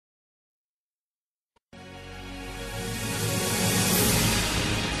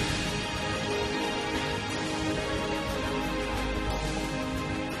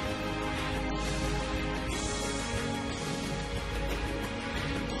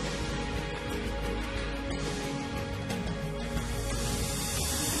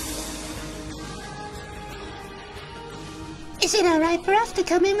Is it alright for us to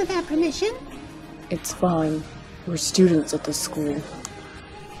come in without permission? It's fine. We're students at the school.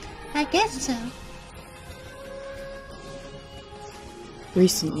 I guess so.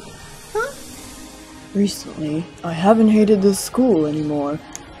 Recently, Huh? I haven't hated this school anymore.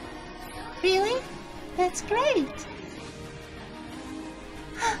 Really? That's great.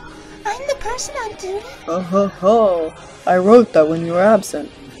 I'm the person on duty? Oh, I wrote that when you were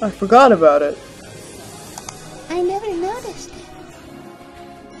absent. I forgot about it. I never noticed it.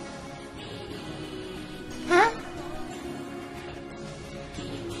 Huh?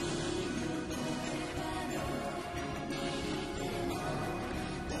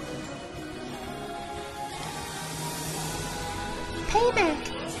 Payback.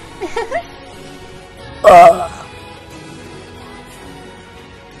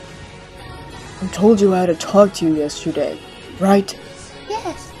 I told you I had to talk to you yesterday, right?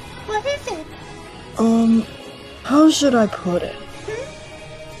 Yes. What is it? How should I put it?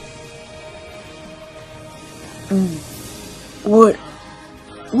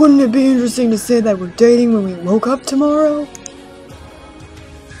 Wouldn't it be interesting to say that we're dating when we woke up tomorrow?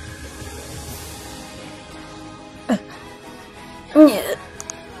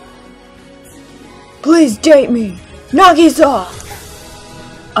 Please date me! Nagisa!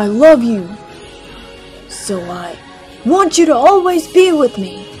 I love you. So I want you to always be with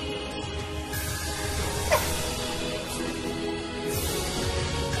me.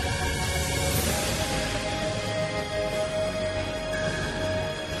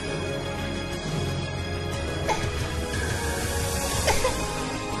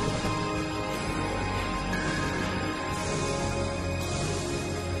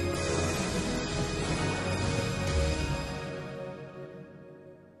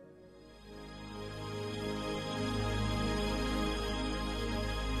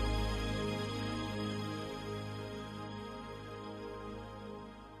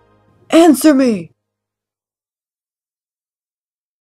 Answer me!